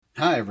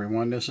Hi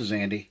everyone, this is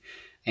Andy,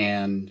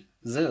 and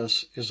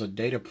this is a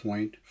data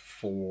point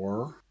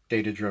for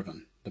Data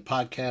Driven, the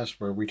podcast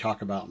where we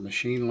talk about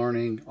machine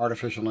learning,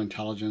 artificial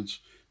intelligence,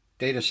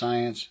 data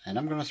science, and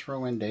I'm going to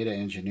throw in data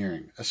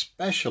engineering,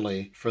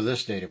 especially for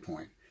this data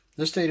point.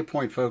 This data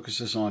point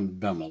focuses on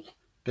BIML,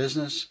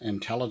 Business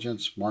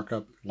Intelligence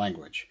Markup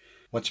Language.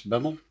 What's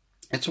BIML?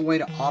 It's a way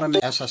to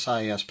automate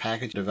SSIS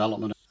package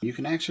development. You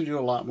can actually do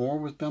a lot more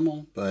with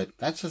BIML, but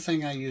that's the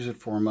thing I use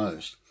it for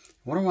most.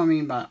 What do I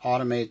mean by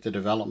automate the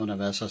development of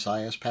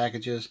SSIS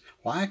packages?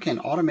 Well, I can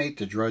automate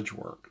the drudge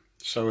work.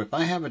 So if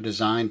I have a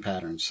design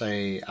pattern,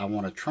 say I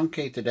want to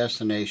truncate the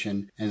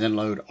destination and then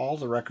load all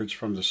the records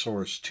from the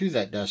source to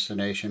that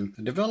destination,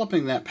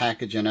 developing that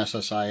package in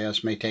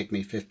SSIS may take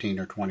me 15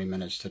 or 20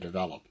 minutes to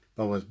develop.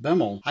 But with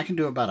BIML, I can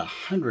do about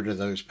 100 of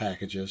those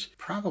packages,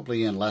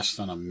 probably in less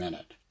than a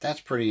minute. That's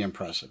pretty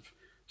impressive.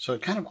 So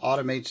it kind of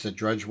automates the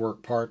drudge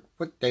work part,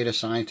 what data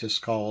scientists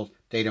call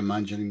data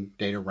munging,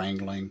 data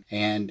wrangling.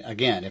 And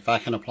again, if I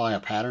can apply a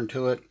pattern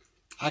to it,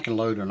 I can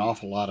load an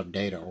awful lot of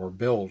data, or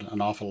build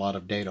an awful lot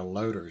of data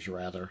loaders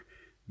rather,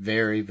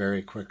 very,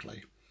 very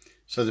quickly.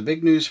 So the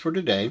big news for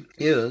today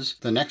is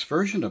the next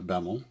version of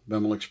BIML,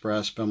 BIML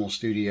Express, BIML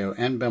Studio,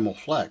 and BIML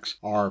Flex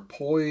are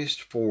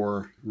poised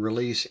for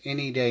release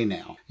any day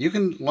now. You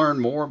can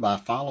learn more by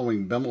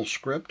following BIML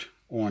Script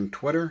on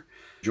Twitter,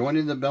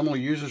 joining the BIML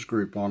users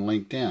group on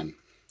LinkedIn.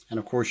 And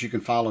of course, you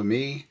can follow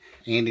me,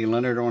 Andy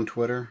Leonard, on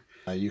Twitter.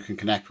 You can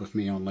connect with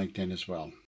me on LinkedIn as well.